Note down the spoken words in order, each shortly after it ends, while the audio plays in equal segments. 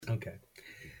Okay.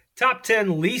 Top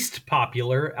 10 least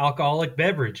popular alcoholic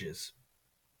beverages.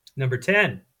 Number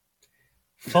 10,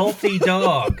 Faulty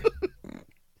Dog.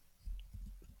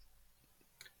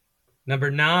 Number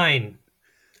 9,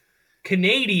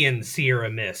 Canadian Sierra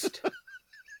Mist.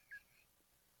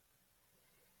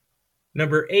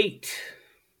 Number 8,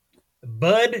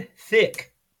 Bud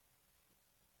Thick.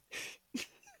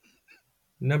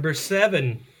 Number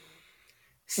 7,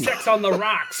 Sex on the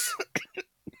Rocks.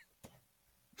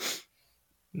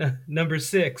 Number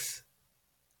 6,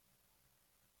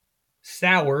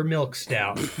 Sour Milk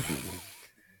Stout.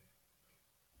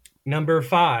 Number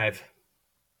 5,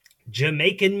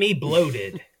 Jamaican Me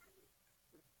Bloated.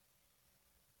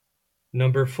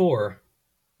 Number 4,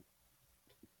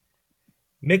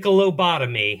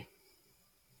 Michelobotomy.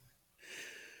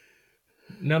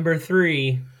 Number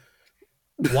 3,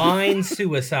 Wine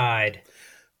Suicide.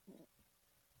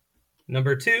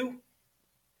 Number 2,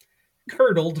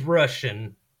 Curdled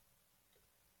Russian.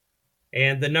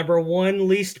 And the number 1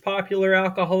 least popular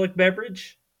alcoholic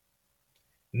beverage,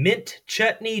 Mint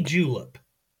Chutney Julep.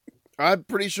 I'm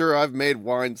pretty sure I've made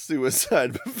wine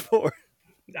suicide before.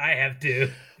 I have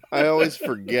too. I always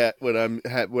forget when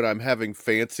I'm having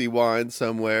fancy wine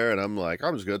somewhere, and I'm like,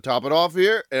 I'm just gonna top it off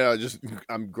here, and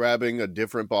I'm grabbing a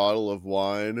different bottle of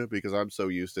wine because I'm so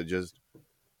used to just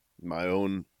my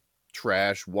own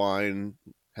trash wine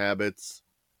habits.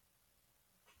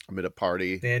 I'm at a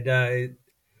party, And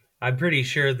I'm pretty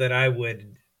sure that I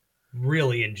would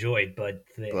really enjoy Bud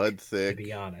Thick. To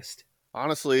be honest.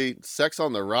 Honestly, Sex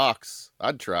on the Rocks,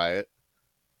 I'd try it.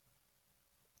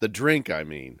 The drink, I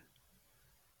mean.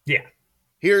 Yeah.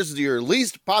 Here's your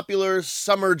least popular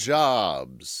summer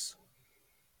jobs.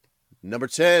 Number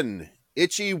 10,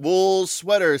 itchy wool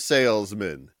sweater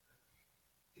salesman.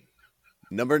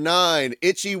 Number 9,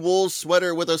 itchy wool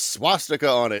sweater with a swastika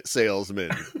on it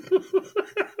salesman.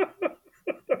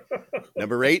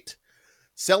 Number 8,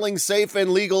 selling safe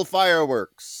and legal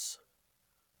fireworks.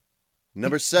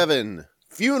 Number 7,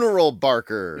 funeral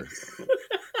barker.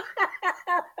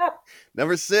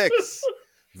 Number 6,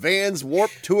 Vans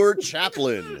Warped Tour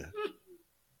chaplain.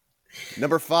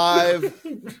 Number 5,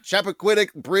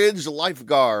 Chappaquiddick Bridge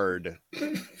lifeguard.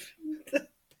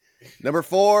 Number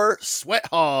 4, sweat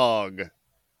hog.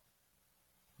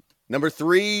 Number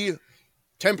 3,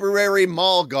 temporary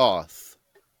mall goth.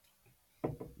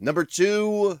 Number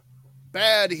 2,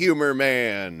 bad humor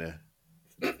man.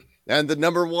 And the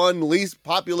number 1 least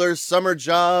popular summer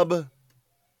job,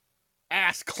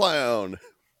 ass clown.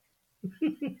 I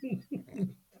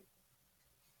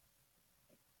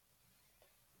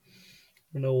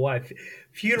don't know why.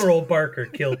 Funeral Barker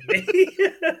killed me.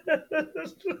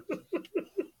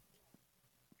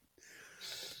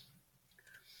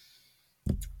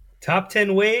 Top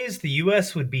 10 ways the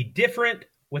U.S. would be different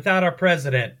without our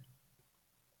president.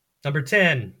 Number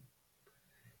 10,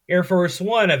 Air Force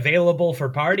One available for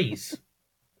parties.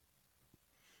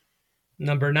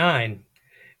 Number 9,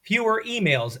 fewer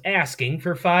emails asking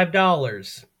for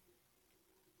 $5.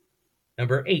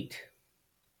 Number 8,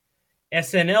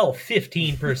 SNL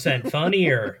 15%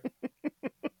 funnier.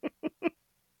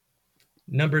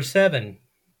 Number 7,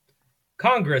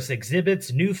 Congress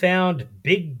exhibits newfound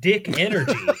big dick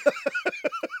energy.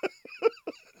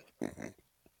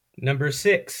 Number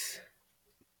 6,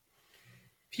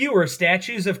 fewer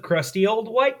statues of crusty old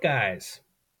white guys.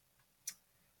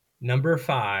 Number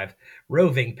 5,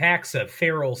 roving packs of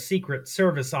feral Secret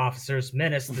Service officers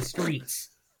menace the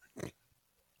streets.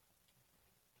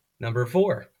 Number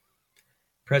 4,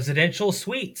 presidential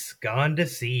suites gone to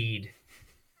seed.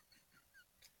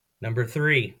 Number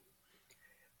 3,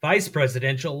 vice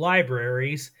presidential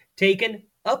libraries taken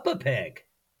up a peg.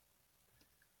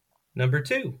 Number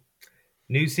 2,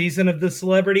 new season of The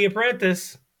Celebrity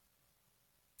Apprentice.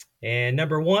 And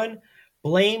number 1,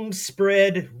 blame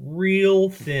spread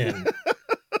real thin.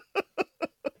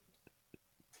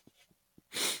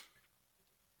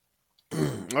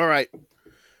 All right.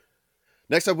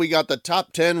 Next up, we got the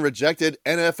top 10 rejected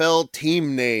NFL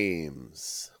team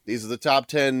names. These are the top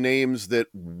 10 names that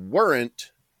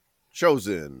weren't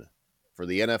chosen for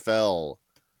the NFL.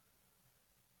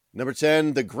 Number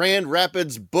 10, the Grand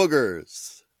Rapids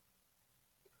Boogers.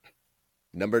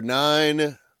 Number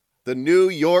 9, the New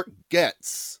York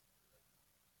Gets.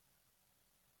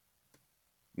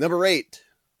 Number 8,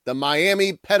 the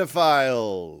Miami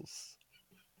Pedophiles.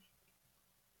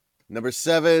 Number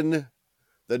 7,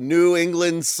 the New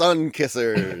England Sun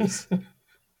Kissers.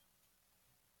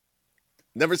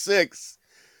 Number 6,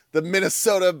 the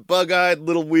Minnesota Bug-Eyed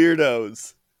Little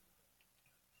Weirdos.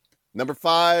 Number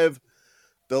 5,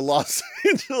 the Los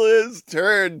Angeles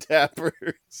Turn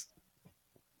Tappers.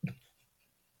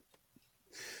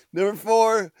 Number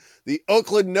 4, the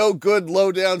Oakland no good,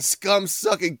 low down, scum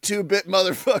sucking 2-bit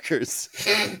motherfuckers.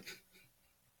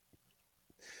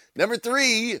 Number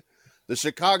 3, the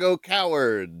Chicago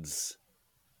Cowards.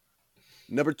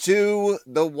 Number 2,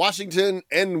 the Washington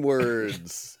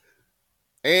N-words.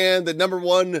 And the number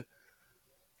 1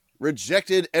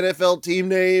 rejected NFL team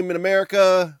name in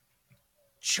America,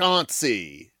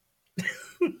 Chauncey.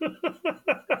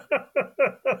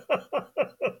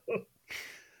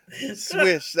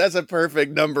 Swish. That's a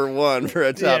perfect number 1 for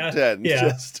a top 10. Yeah.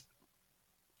 Just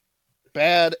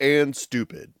bad and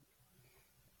stupid.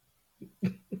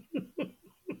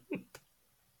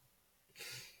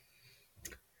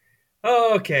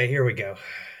 Okay, here we go.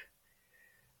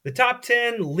 The top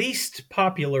 10 least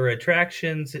popular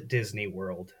attractions at Disney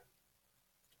World.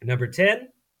 Number 10,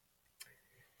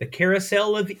 the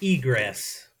Carousel of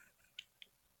Egress.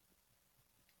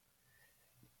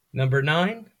 Number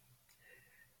 9,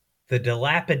 the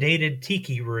Dilapidated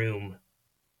Tiki Room.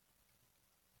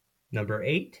 Number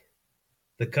 8,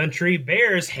 the Country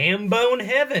Bears Hambone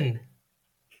Heaven.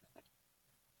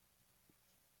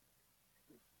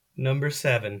 Number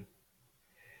 7,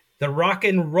 the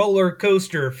Rockin' Roller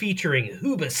Coaster featuring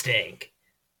Hoobastank.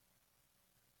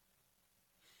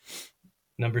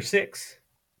 Number 6,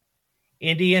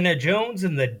 Indiana Jones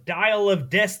and the Dial of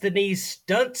Destiny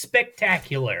Stunt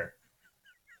Spectacular.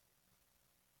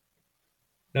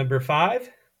 Number 5,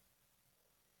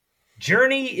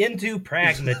 Journey into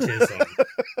Pragmatism.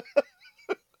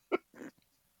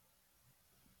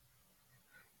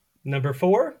 Number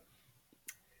 4,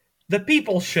 The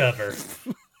People Shover.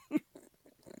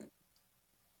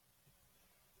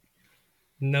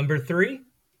 Number 3,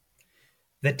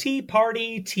 The Tea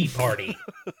Party Tea Party.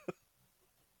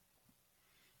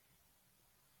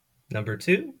 Number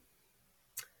 2,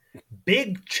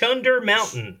 Big Chunder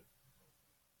Mountain.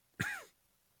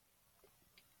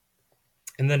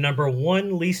 And the number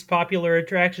 1 least popular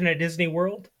attraction at Disney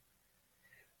World,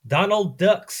 Donald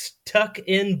Duck's Tuck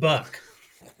in Buck.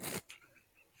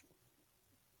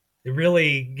 It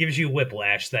really gives you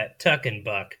whiplash, that Tuck in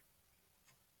Buck.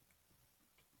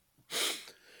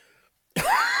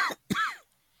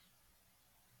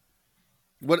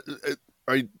 What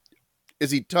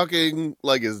is he tucking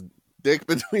like his dick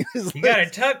between his legs? You gotta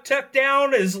tuck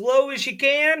down as low as you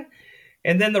can,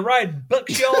 and then the ride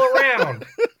bucks you all around.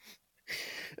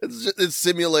 It's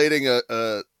simulating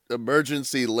a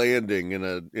emergency landing in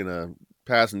a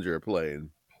passenger plane.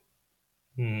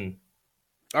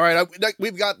 All right,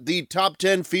 we've got the top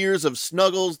 10 fears of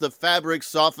Snuggles, the fabric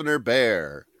softener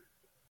bear.